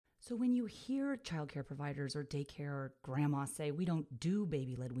So when you hear childcare providers or daycare or grandma say, we don't do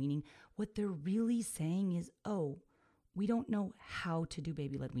baby-led weaning, what they're really saying is, oh, we don't know how to do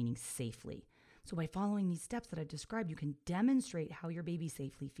baby-led weaning safely. So by following these steps that I've described, you can demonstrate how your baby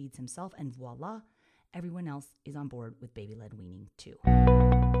safely feeds himself, and voila, everyone else is on board with baby-led weaning too.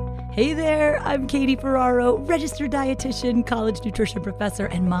 Hey there, I'm Katie Ferraro, registered dietitian, college nutrition professor,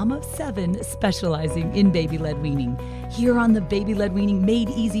 and mom of 7 specializing in baby-led weaning. Here on the Baby-Led Weaning Made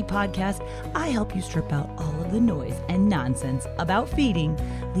Easy podcast, I help you strip out all of the noise and nonsense about feeding,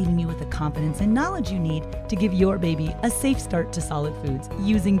 leaving you with the confidence and knowledge you need to give your baby a safe start to solid foods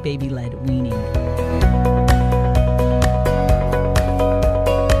using baby-led weaning.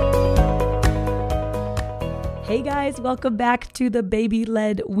 Hey guys, welcome back to the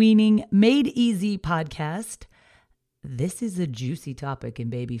Baby-Led Weaning Made Easy podcast. This is a juicy topic in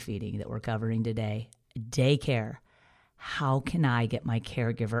baby feeding that we're covering today. Daycare. How can I get my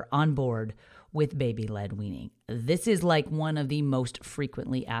caregiver on board with baby-led weaning? This is like one of the most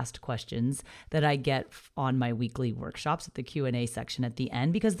frequently asked questions that I get on my weekly workshops at the Q&A section at the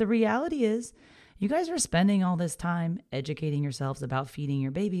end, because the reality is you guys are spending all this time educating yourselves about feeding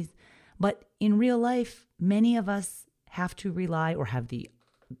your babies. But in real life, many of us have to rely, or have the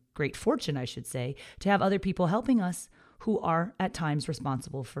great fortune, I should say, to have other people helping us who are at times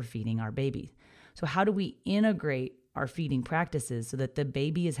responsible for feeding our baby. So how do we integrate our feeding practices so that the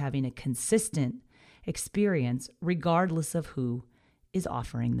baby is having a consistent experience regardless of who is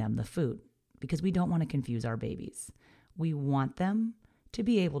offering them the food? Because we don't want to confuse our babies. We want them to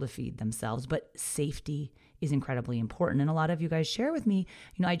be able to feed themselves, but safety is incredibly important. And a lot of you guys share with me,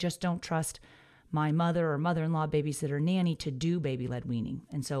 I just don't trust my mother or mother-in-law, babysitter, nanny to do baby-led weaning.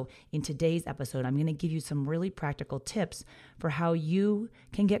 And so in today's episode, I'm going to give you some really practical tips for how you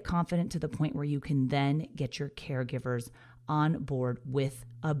can get confident to the point where you can then get your caregivers on board with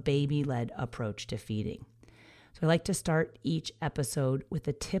a baby-led approach to feeding. So I like to start each episode with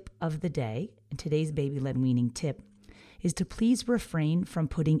a tip of the day. And today's baby-led weaning tip is to please refrain from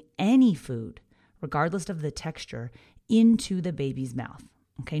putting any food, regardless of the texture, into the baby's mouth.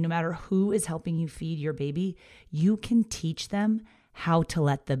 Okay, no matter who is helping you feed your baby, you can teach them how to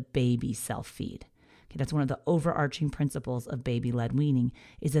let the baby self-feed. Okay, that's one of the overarching principles of baby-led weaning,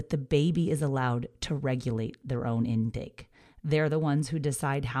 is that the baby is allowed to regulate their own intake. They're the ones who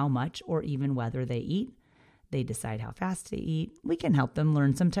decide how much or even whether they eat. They decide how fast to eat. We can help them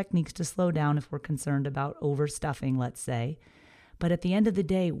learn some techniques to slow down if we're concerned about overstuffing, let's say. But at the end of the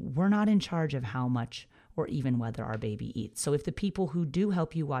day, we're not in charge of how much or even whether our baby eats. So if the people who do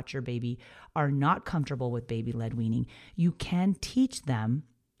help you watch your baby are not comfortable with baby-led weaning, you can teach them,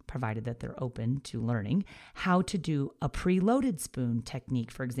 provided that they're open to learning, how to do a preloaded spoon technique,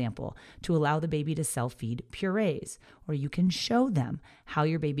 for example, to allow the baby to self-feed purees. Or you can show them how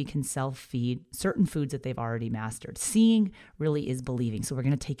your baby can self-feed certain foods that they've already mastered. Seeing really is believing. So we're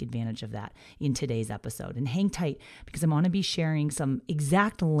going to take advantage of that in today's episode. And hang tight, because I'm going to be sharing some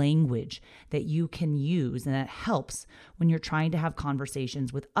exact language that you can use and that helps when you're trying to have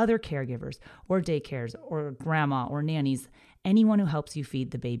conversations with other caregivers or daycares or grandma or nannies, anyone who helps you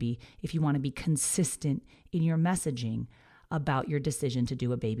feed the baby, if you want to be consistent in your messaging about your decision to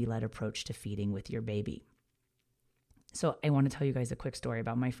do a baby-led approach to feeding with your baby. So I want to tell you guys a quick story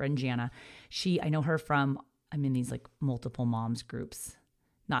about my friend Jana. I know her from, I'm in these like multiple moms groups,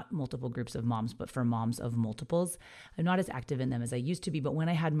 not multiple groups of moms, but for moms of multiples. I'm not as active in them as I used to be, but when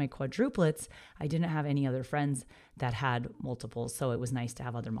I had my quadruplets, I didn't have any other friends that had multiples. So it was nice to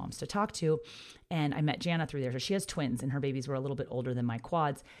have other moms to talk to. And I met Jana through there. So she has twins and her babies were a little bit older than my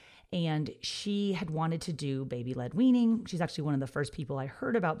quads. And she had wanted to do baby-led weaning. She's actually one of the first people I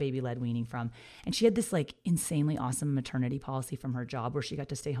heard about baby-led weaning from. And she had this like insanely awesome maternity policy from her job where she got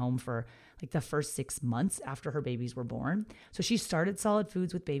to stay home for like the first 6 months after her babies were born. So she started solid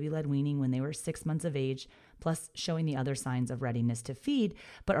foods with baby-led weaning when they were 6 months of age, plus showing the other signs of readiness to feed.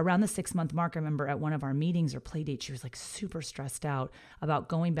 But around the 6-month mark, I remember at one of our meetings or play dates, she was like super stressed out about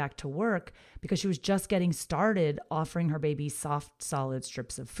going back to work because she was just getting started offering her baby soft, solid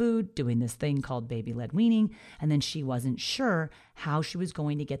strips of food, doing this thing called baby-led weaning. And then she wasn't sure how she was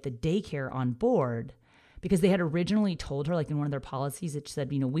going to get the daycare on board, because they had originally told her, like in one of their policies, it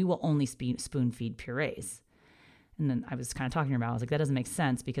said, we will only spoon feed purees. And then I was kind of talking to her about, I was like, that doesn't make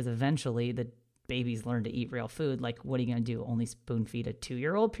sense, because eventually the babies learn to eat real food. Like, what are you going to do? Only spoon feed a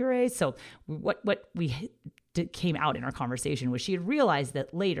 2-year-old puree? So what came out in our conversation was she had realized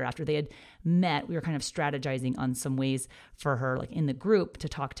that later, after they had met, we were kind of strategizing on some ways for her, like in the group, to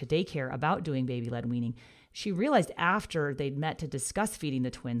talk to daycare about doing baby-led weaning. She realized after they'd met to discuss feeding the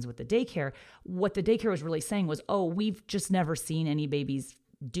twins with the daycare, what the daycare was really saying was, oh, we've just never seen any babies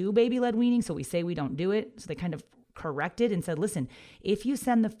do baby-led weaning, so we say we don't do it. So they kind of corrected and said, listen, if you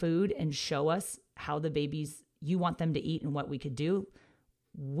send the food and show us how the babies you want them to eat and what we could do,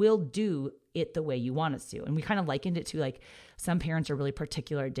 we'll do it the way you want us to. And we kind of likened it to like some parents are really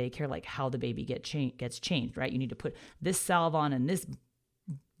particular at daycare, like how the baby gets changed, right? You need to put this salve on and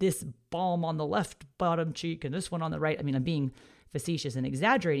this balm on the left bottom cheek and this one on the right. I mean, I'm being facetious and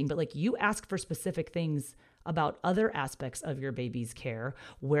exaggerating, but like you ask for specific things about other aspects of your baby's care,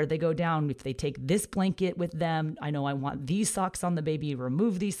 where they go down, if they take this blanket with them, I know I want these socks on the baby,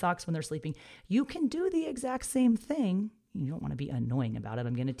 remove these socks when they're sleeping. You can do the exact same thing. You don't want to be annoying about it.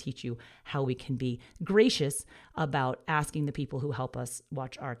 I'm going to teach you how we can be gracious about asking the people who help us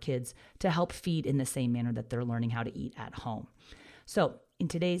watch our kids to help feed in the same manner that they're learning how to eat at home. So in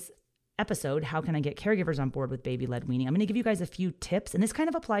today's episode, how can I get caregivers on board with baby-led weaning? I'm going to give you guys a few tips, and this kind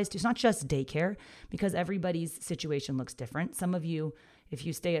of applies to, it's not just daycare, because everybody's situation looks different. Some of you, if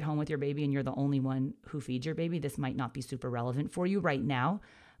you stay at home with your baby and you're the only one who feeds your baby, this might not be super relevant for you right now,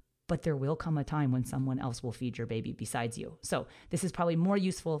 but there will come a time when someone else will feed your baby besides you. So this is probably more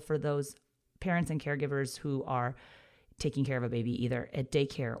useful for those parents and caregivers who are taking care of a baby either at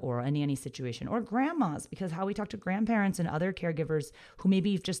daycare or in any situation, or grandmas, because how we talk to grandparents and other caregivers who maybe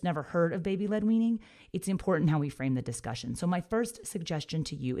you've just never heard of baby-led weaning, it's important how we frame the discussion. So my first suggestion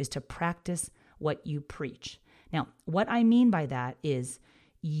to you is to practice what you preach. Now, what I mean by that is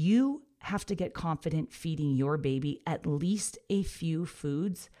you have to get confident feeding your baby at least a few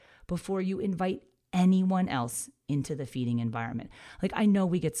foods before you invite anyone else into the feeding environment. Like, I know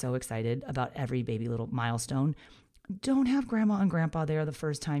we get so excited about every baby little milestone. Don't have grandma and grandpa there the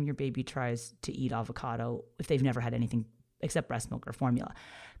first time your baby tries to eat avocado if they've never had anything except breast milk or formula,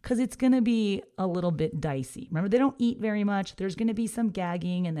 because it's going to be a little bit dicey. Remember, they don't eat very much. There's going to be some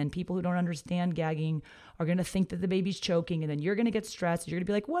gagging, and then people who don't understand gagging are going to think that the baby's choking, and then you're going to get stressed. You're going to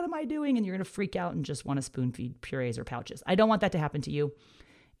be like, what am I doing? And you're going to freak out and just want to spoon feed purees or pouches. I don't want that to happen to you.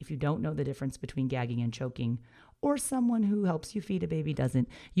 If you don't know the difference between gagging and choking, or someone who helps you feed a baby doesn't,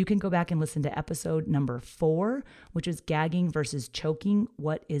 you can go back and listen to episode number 4, which is gagging versus choking.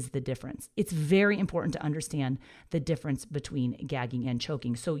 What is the difference? It's very important to understand the difference between gagging and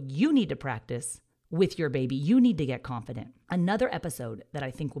choking. So you need to practice with your baby. You need to get confident. Another episode that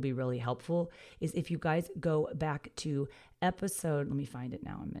I think will be really helpful is if you guys go back to episode, let me find it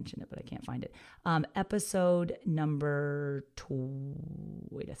now. I mentioned it, but I can't find it. Episode number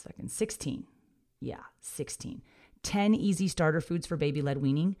 16. Yeah, 16. 10 easy starter foods for baby-led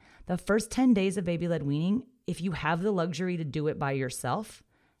weaning. The first 10 days of baby-led weaning, if you have the luxury to do it by yourself,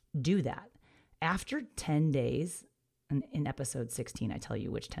 do that. After 10 days, in episode 16, I tell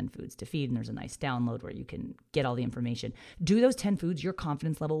you which 10 foods to feed, and there's a nice download where you can get all the information. Do those 10 foods, your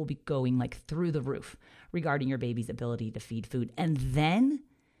confidence level will be going like through the roof regarding your baby's ability to feed food. And then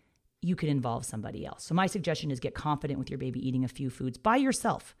you can involve somebody else. So my suggestion is get confident with your baby eating a few foods by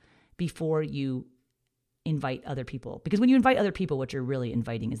yourself before you invite other people. Because when you invite other people, what you're really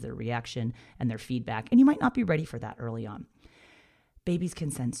inviting is their reaction and their feedback, and you might not be ready for that early on. Babies can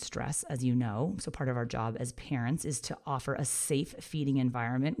sense stress, as you know, so part of our job as parents is to offer a safe feeding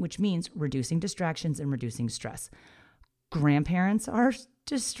environment, which means reducing distractions and reducing stress. Grandparents are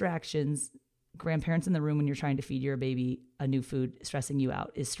distractions. Grandparents in the room when you're trying to feed your baby a new food, stressing you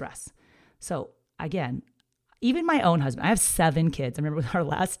out, is stress. So again, even my own husband, I have 7 kids. I remember with our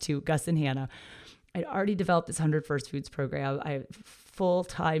last 2, Gus and Hannah, I'd already developed this 100 First Foods program. I have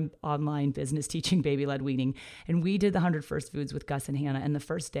full-time online business teaching baby-led weaning. And we did the 100 First Foods with Gus and Hannah. And the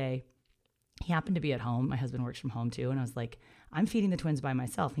first day, he happened to be at home. My husband works from home too. And I was like, I'm feeding the twins by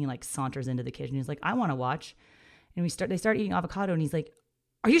myself. And he like saunters into the kitchen. He's like, I want to watch. And they start eating avocado. And he's like,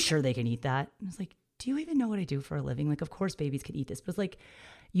 are you sure they can eat that? And I was like, do you even know what I do for a living? Like, of course babies can eat this. But it's like,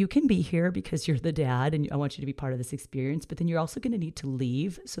 you can be here because you're the dad and I want you to be part of this experience, but then you're also going to need to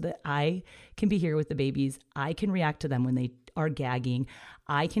leave so that I can be here with the babies. I can react to them when they are gagging.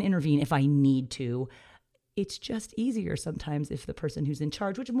 I can intervene if I need to. It's just easier sometimes if the person who's in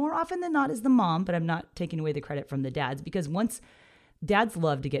charge, which more often than not is the mom, but I'm not taking away the credit from the dads, because once dads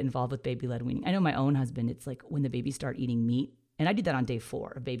love to get involved with baby-led weaning. I know my own husband, it's like when the babies start eating meat, and I did that on day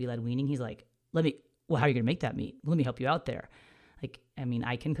 4 of baby-led weaning. He's like, how are you going to make that meat? Let me help you out there.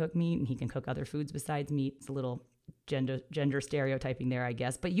 I can cook meat and he can cook other foods besides meat. It's a little gender stereotyping there, I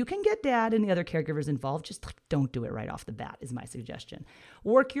guess. But you can get dad and the other caregivers involved. Just don't do it right off the bat is my suggestion.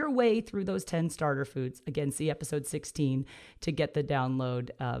 Work your way through those 10 starter foods. Again, see episode 16 to get the download.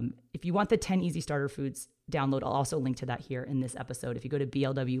 If you want the 10 easy starter foods download, I'll also link to that here in this episode. If you go to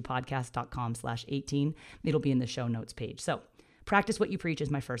blwpodcast.com/18, it'll be in the show notes page. So practice what you preach is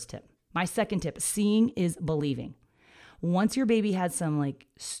my first tip. My second tip, seeing is believing. Once your baby has some like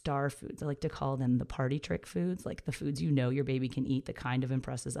star foods, I like to call them the party trick foods, like the foods you know your baby can eat that kind of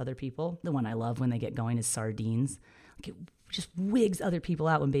impresses other people. The one I love when they get going is sardines. Like it just wigs other people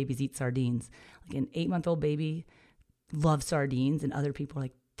out when babies eat sardines. Like an 8-month-old baby loves sardines and other people are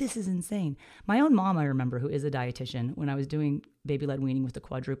like, this is insane. My own mom, I remember, who is a dietitian, when I was doing baby-led weaning with the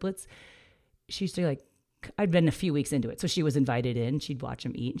quadruplets, she used to like, I'd been a few weeks into it. So she was invited in, she'd watch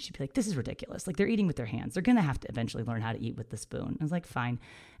them eat and she'd be like, this is ridiculous. Like they're eating with their hands. They're going to have to eventually learn how to eat with the spoon. I was like, fine.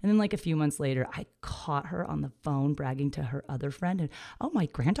 And then like a few months later, I caught her on the phone bragging to her other friend. And oh, my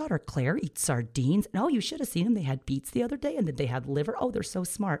granddaughter Claire eats sardines. And oh, you should have seen them. They had beets the other day and then they had liver. Oh, they're so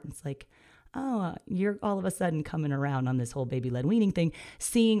smart. And it's like, oh, you're all of a sudden coming around on this whole baby-led weaning thing.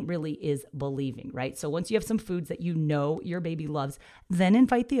 Seeing really is believing, right? So once you have some foods that you know your baby loves, then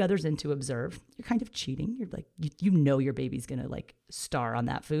invite the others in to observe. You're kind of cheating. You're like, you know your baby's going to like star on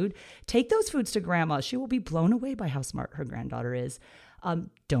that food. Take those foods to grandma. She will be blown away by how smart her granddaughter is.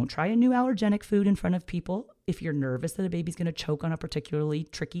 Don't try a new allergenic food in front of people. If you're nervous that a baby's going to choke on a particularly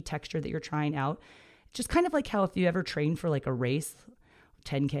tricky texture that you're trying out, just kind of like how if you ever train for like a race,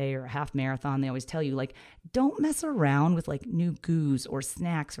 10K or a half marathon, they always tell you, like, don't mess around with like new goos or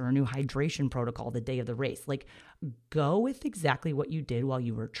snacks or a new hydration protocol the day of the race. Like, go with exactly what you did while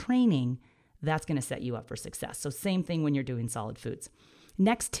you were training. That's going to set you up for success. So same thing when you're doing solid foods.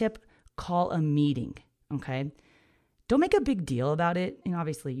 Next tip, call a meeting, okay? Don't make a big deal about it. And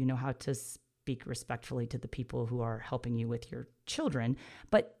obviously, you know how to speak respectfully to the people who are helping you with your children,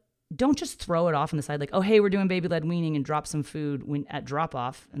 but don't just throw it off on the side like, oh, hey, we're doing baby-led weaning and drop some food when at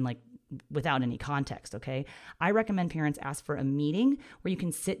drop-off and like without any context, okay? I recommend parents ask for a meeting where you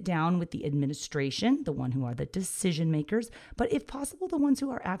can sit down with the administration, the one who are the decision makers, but if possible, the ones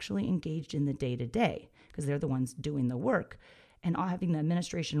who are actually engaged in the day-to-day because they're the ones doing the work. And having the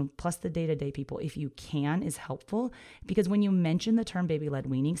administration plus the day-to-day people, if you can, is helpful because when you mention the term baby-led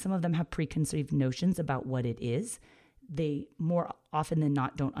weaning, some of them have preconceived notions about what it is. They more often than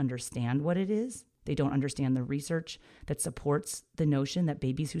not don't understand what it is. They don't understand the research that supports the notion that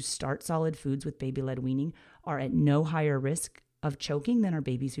babies who start solid foods with baby-led weaning are at no higher risk of choking than are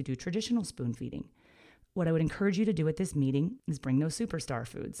babies who do traditional spoon feeding. What I would encourage you to do at this meeting is bring those superstar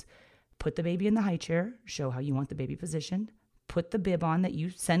foods. Put the baby in the high chair, show how you want the baby positioned, put the bib on that you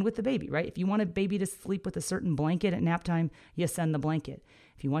send with the baby, right? If you want a baby to sleep with a certain blanket at nap time, you send the blanket.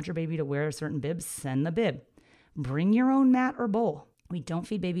 If you want your baby to wear a certain bib, send the bib. Bring your own mat or bowl. We don't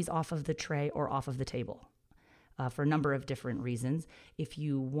feed babies off of the tray or off of the table for a number of different reasons. If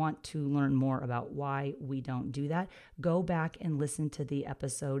you want to learn more about why we don't do that, go back and listen to the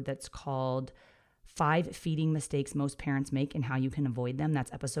episode that's called 5 Feeding Mistakes Most Parents Make and How You Can Avoid Them.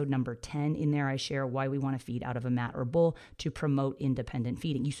 That's episode number 10. In there, I share why we want to feed out of a mat or bowl to promote independent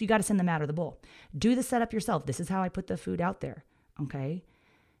feeding. So you got to send the mat or the bowl. Do the setup yourself. This is how I put the food out there, okay?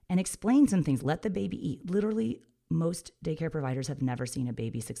 And explain some things. Let the baby eat. Literally, most daycare providers have never seen a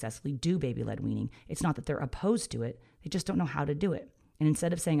baby successfully do baby-led weaning. It's not that they're opposed to it. They just don't know how to do it. And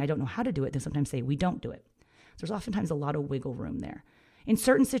instead of saying, I don't know how to do it, they sometimes say, we don't do it. So there's oftentimes a lot of wiggle room there. In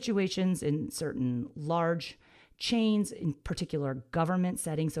certain situations, in certain large chains, in particular government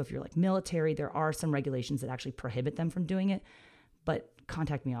settings, so if you're like military, there are some regulations that actually prohibit them from doing it. But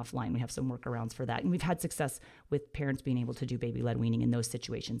contact me offline. We have some workarounds for that. And we've had success with parents being able to do baby-led weaning in those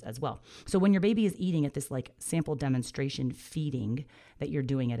situations as well. So when your baby is eating at this like sample demonstration feeding that you're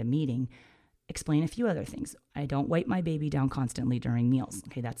doing at a meeting, explain a few other things. I don't wipe my baby down constantly during meals.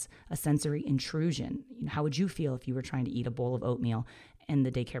 Okay, that's a sensory intrusion. How would you feel if you were trying to eat a bowl of oatmeal and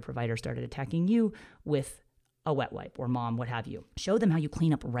the daycare provider started attacking you with a wet wipe or mom, what have you? Show them how you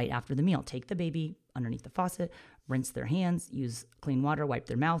clean up right after the meal. Take the baby underneath the faucet, rinse their hands, use clean water, wipe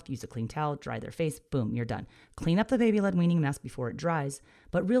their mouth, use a clean towel, dry their face, boom, you're done. Clean up the baby-led weaning mess before it dries.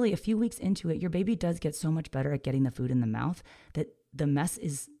 But really, a few weeks into it, your baby does get so much better at getting the food in the mouth that the mess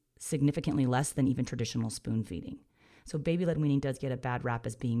is significantly less than even traditional spoon feeding. So baby-led weaning does get a bad rap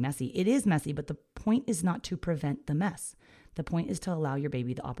as being messy. It is messy, but the point is not to prevent the mess. The point is to allow your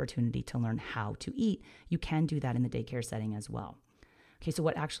baby the opportunity to learn how to eat. You can do that in the daycare setting as well. Okay, so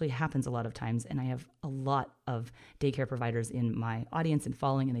what actually happens a lot of times, and I have a lot of daycare providers in my audience and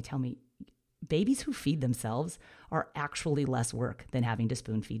following, and they tell me babies who feed themselves are actually less work than having to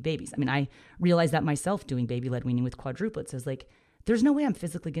spoon feed babies. I mean, I realized that myself doing baby-led weaning with quadruplets. I was like, there's no way I'm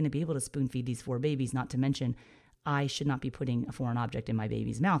physically going to be able to spoon feed these 4 babies, not to mention I should not be putting a foreign object in my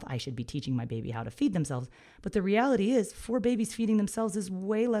baby's mouth. I should be teaching my baby how to feed themselves. But the reality is 4 babies feeding themselves is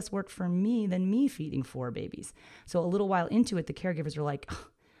way less work for me than me feeding 4 babies. So a little while into it, the caregivers were like, oh,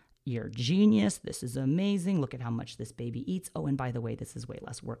 you're a genius. This is amazing. Look at how much this baby eats. Oh, and by the way, this is way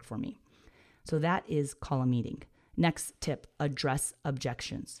less work for me. So that is call a meeting. Next tip, address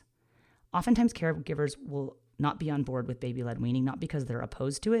objections. Oftentimes caregivers will not be on board with baby-led weaning, not because they're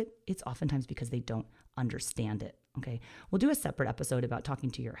opposed to it. It's oftentimes because they don't understand it. Okay. We'll do a separate episode about talking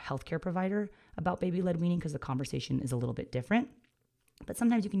to your healthcare provider about baby-led weaning because the conversation is a little bit different. But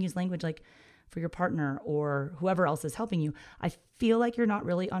sometimes you can use language like, for your partner or whoever else is helping you, I feel like you're not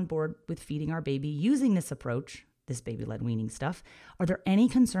really on board with feeding our baby using this approach, this baby-led weaning stuff. Are there any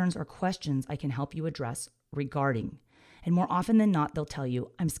concerns or questions I can help you address regarding? And more often than not, they'll tell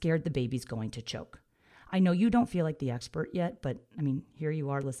you, I'm scared the baby's going to choke. I know you don't feel like the expert yet, but I mean, here you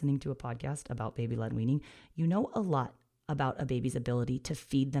are listening to a podcast about baby-led weaning. You know a lot about a baby's ability to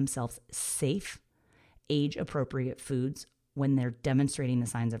feed themselves safe, age-appropriate foods when they're demonstrating the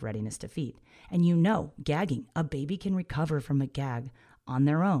signs of readiness to feed. And you know, gagging, a baby can recover from a gag on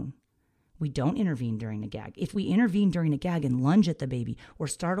their own. We don't intervene during a gag. If we intervene during a gag and lunge at the baby or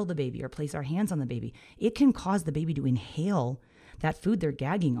startle the baby or place our hands on the baby, it can cause the baby to inhale that food they're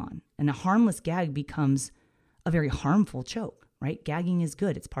gagging on. And a harmless gag becomes a very harmful choke, right? Gagging is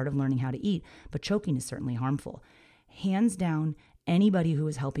good. It's part of learning how to eat, but choking is certainly harmful. Hands down, anybody who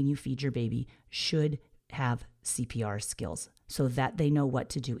is helping you feed your baby should have CPR skills so that they know what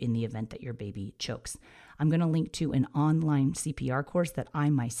to do in the event that your baby chokes. I'm going to link to an online CPR course that I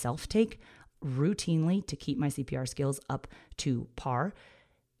myself take routinely to keep my CPR skills up to par,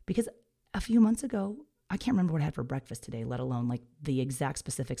 because a few months ago, I can't remember what I had for breakfast today, let alone like the exact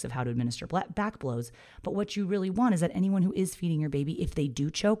specifics of how to administer back blows. But what you really want is that anyone who is feeding your baby, if they do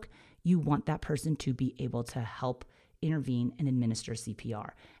choke, you want that person to be able to help intervene and administer CPR.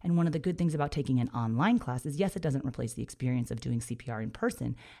 And one of the good things about taking an online class is, yes, it doesn't replace the experience of doing CPR in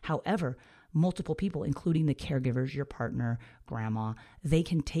person. However, multiple people, including the caregivers, your partner, grandma, they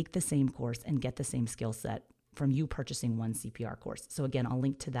can take the same course and get the same skill set from you purchasing one CPR course. So again, I'll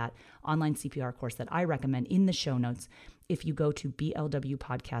link to that online CPR course that I recommend in the show notes. If you go to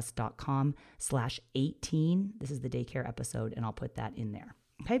blwpodcast.com/18, this is the daycare episode, and I'll put that in there.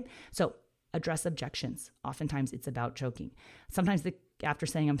 Okay. So address objections. Oftentimes it's about choking. Sometimes after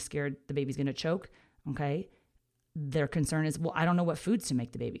saying I'm scared the baby's going to choke, okay, their concern is, well, I don't know what foods to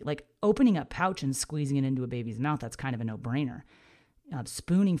make the baby. Like opening a pouch and squeezing it into a baby's mouth, that's kind of a no-brainer.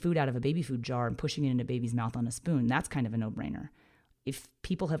 Spooning food out of a baby food jar and pushing it into a baby's mouth on a spoon, that's kind of a no-brainer. If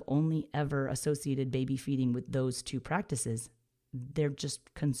people have only ever associated baby feeding with those two practices, they're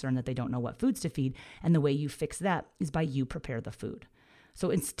just concerned that they don't know what foods to feed. And the way you fix that is by you prepare the food. So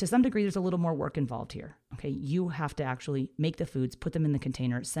it's, to some degree, there's a little more work involved here. Okay, you have to actually make the foods, put them in the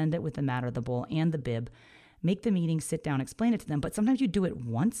container, send it with the mat or the bowl and the bib, make the meeting, sit down, explain it to them. But sometimes you do it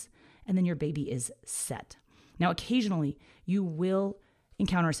once and then your baby is set. Now, occasionally you will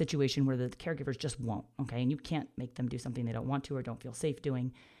encounter a situation where the caregivers just won't, okay? And you can't make them do something they don't want to or don't feel safe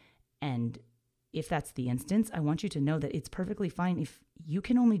doing. And if that's the instance, I want you to know that it's perfectly fine if you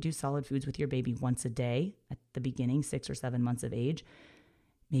can only do solid foods with your baby once a day at the beginning, 6 or 7 months of age.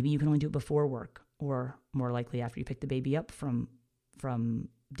 Maybe you can only do it before work, or more likely after you pick the baby up from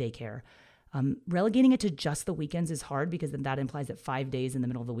daycare. Relegating it to just the weekends is hard because then that implies that 5 days in the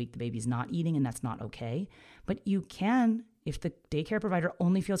middle of the week the baby's not eating, and that's not okay. But you can, if the daycare provider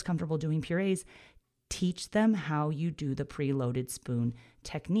only feels comfortable doing purees, teach them how you do the preloaded spoon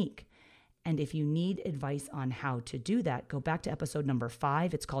technique. And if you need advice on how to do that, go back to episode number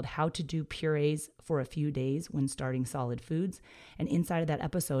 5. It's called How to Do Purees for a Few Days When Starting Solid Foods. And inside of that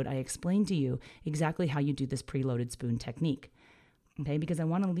episode, I explain to you exactly how you do this preloaded spoon technique. Okay, because I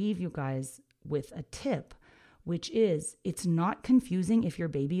want to leave you guys with a tip, which is it's not confusing if your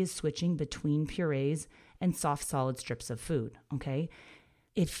baby is switching between purees and soft solid strips of food. Okay,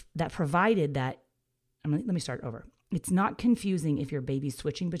 if that provided that, let me start over. It's not confusing if your baby's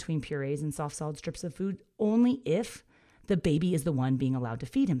switching between purees and soft solid strips of food, only if the baby is the one being allowed to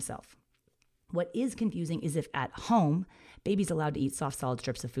feed himself. What is confusing is if at home, baby's allowed to eat soft solid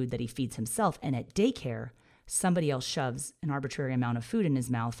strips of food that he feeds himself, and at daycare, somebody else shoves an arbitrary amount of food in his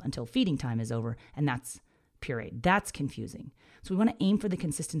mouth until feeding time is over, and that's pureed. That's confusing. So we want to aim for the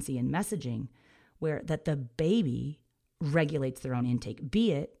consistency in messaging where that the baby regulates their own intake,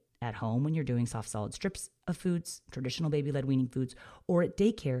 be it at home when you're doing soft solid strips of foods, traditional baby-led weaning foods, or at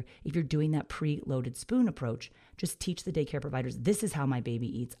daycare, if you're doing that pre-loaded spoon approach, just teach the daycare providers, this is how my baby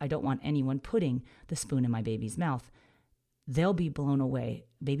eats. I don't want anyone putting the spoon in my baby's mouth. They'll be blown away.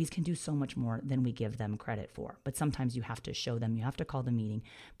 Babies can do so much more than we give them credit for. But sometimes you have to show them, you have to call the meeting,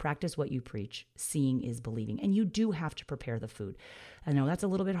 practice what you preach. Seeing is believing. And you do have to prepare the food. I know that's a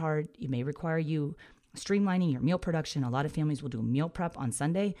little bit hard. It may require you streamlining your meal production. A lot of families will do meal prep on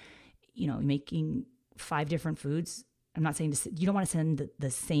Sunday, making 5 different foods. I'm not saying you don't want to send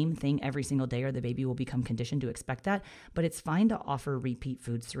the same thing every single day or the baby will become conditioned to expect that, but it's fine to offer repeat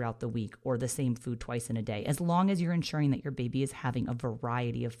foods throughout the week or the same food twice in a day, as long as you're ensuring that your baby is having a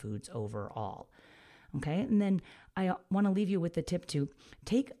variety of foods overall. Okay. And then I want to leave you with the tip to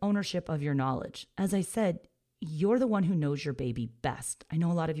take ownership of your knowledge. As I said, you're the one who knows your baby best. I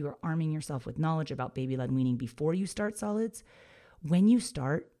know a lot of you are arming yourself with knowledge about baby-led weaning before you start solids. When you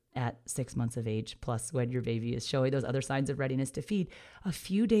start at 6 months of age, plus when your baby is showing those other signs of readiness to feed, a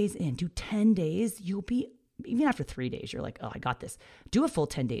few days into 10 days, you'll be, even after 3 days, you're like, oh, I got this. Do a full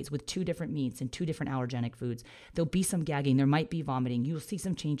 10 days with 2 different meats and 2 different allergenic foods. There'll be some gagging. There might be vomiting. You'll see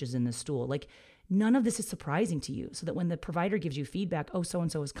some changes in the stool. Like, none of this is surprising to you, so that when the provider gives you feedback, oh,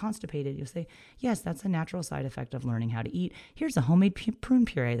 so-and-so is constipated, you'll say, yes, that's a natural side effect of learning how to eat. Here's a homemade prune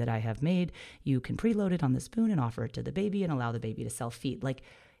puree that I have made. You can preload it on the spoon and offer it to the baby and allow the baby to self-feed. Like,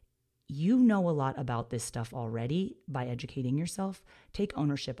 you know a lot about this stuff already by educating yourself. Take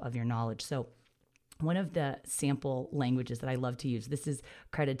ownership of your knowledge. So one of the sample languages that I love to use, this is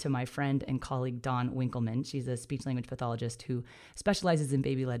credit to my friend and colleague, Dawn Winkleman. She's a speech language pathologist who specializes in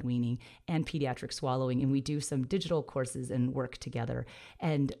baby-led weaning and pediatric swallowing. And we do some digital courses and work together.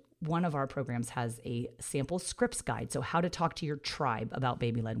 And one of our programs has a sample scripts guide. So how to talk to your tribe about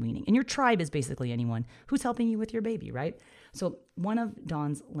baby-led weaning. And your tribe is basically anyone who's helping you with your baby, right? So one of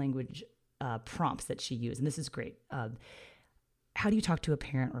Dawn's language prompts that she used, and this is great. How do you talk to a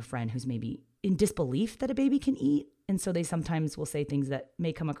parent or friend who's maybe in disbelief that a baby can eat? And so they sometimes will say things that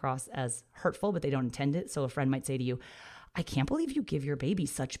may come across as hurtful, but they don't intend it. So a friend might say to you, I can't believe you give your baby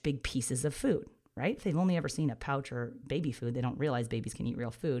such big pieces of food, right? If they've only ever seen a pouch or baby food, they don't realize babies can eat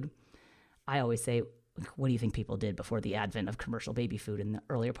real food. I always say, what do you think people did before the advent of commercial baby food in the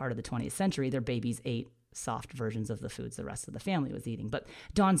earlier part of the 20th century? Their babies ate soft versions of the foods the rest of the family was eating. But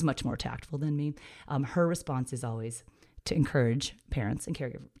Dawn's much more tactful than me. Her response is always to encourage parents and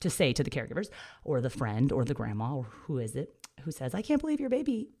caregivers to say to the caregivers or the friend or the grandma or who is it who says, I can't believe your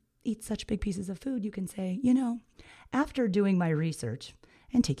baby eats such big pieces of food. You can say, after doing my research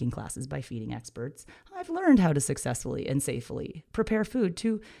and taking classes by feeding experts, I've learned how to successfully and safely prepare food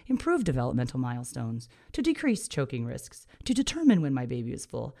to improve developmental milestones, to decrease choking risks, to determine when my baby is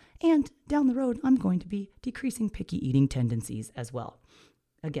full, and down the road, I'm going to be decreasing picky eating tendencies as well.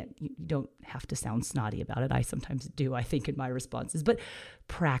 Again, you don't have to sound snotty about it. I sometimes do, I think, in my responses. But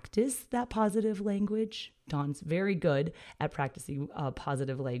practice that positive language. Dawn's very good at practicing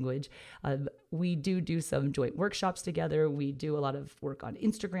positive language. We do some joint workshops together. We do a lot of work on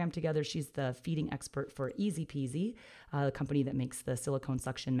Instagram together. She's the feeding expert for Easy Peasy, the company that makes the silicone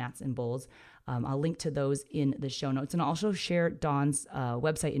suction mats and bowls. I'll link to those in the show notes. And I'll also share Dawn's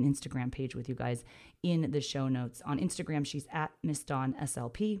website and Instagram page with you guys in the show notes. On Instagram, she's at Miss Dawn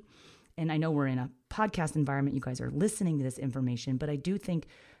SLP. And I know we're in a podcast environment. You guys are listening to this information, but I do think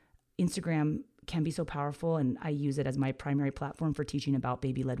Instagram can be so powerful, and I use it as my primary platform for teaching about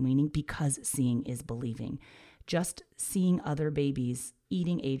baby-led weaning because seeing is believing. Just seeing other babies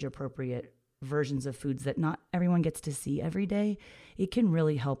eating age-appropriate versions of foods that not everyone gets to see every day, it can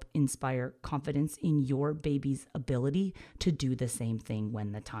really help inspire confidence in your baby's ability to do the same thing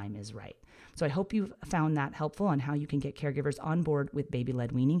when the time is right. So I hope you've found that helpful on how you can get caregivers on board with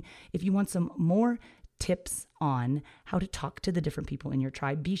baby-led weaning. If you want some more tips on how to talk to the different people in your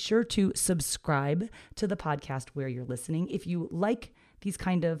tribe, be sure to subscribe to the podcast where you're listening. If you like these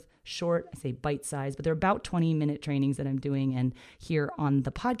kind of short, I say bite size, but they're about 20-minute trainings that I'm doing and here on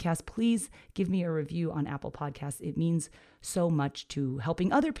the podcast, please give me a review on Apple Podcasts. It means so much to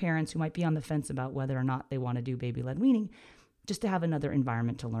helping other parents who might be on the fence about whether or not they want to do baby-led weaning, just to have another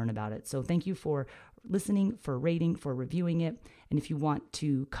environment to learn about it. So thank you for listening, for rating, for reviewing it. And if you want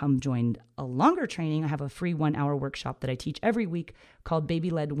to come join a longer training, I have a free 1-hour workshop that I teach every week called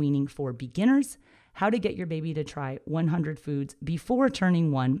Baby-Led Weaning for Beginners. How to get your baby to try 100 foods before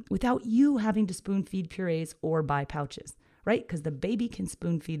turning 1 without you having to spoon feed purees or buy pouches, right? Because the baby can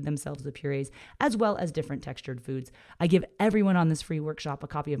spoon feed themselves the purees as well as different textured foods. I give everyone on this free workshop a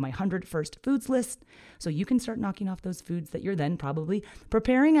copy of my 100 First Foods list, so you can start knocking off those foods that you're then probably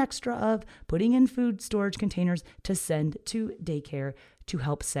preparing extra of, putting in food storage containers to send to daycare to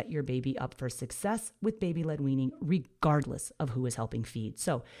help set your baby up for success with baby-led weaning, regardless of who is helping feed.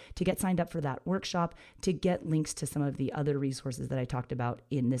 So to get signed up for that workshop, to get links to some of the other resources that I talked about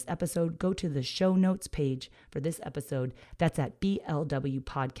in this episode, go to the show notes page for this episode. That's at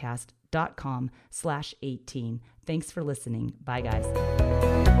blwpodcast.com/18. Thanks for listening. Bye, guys.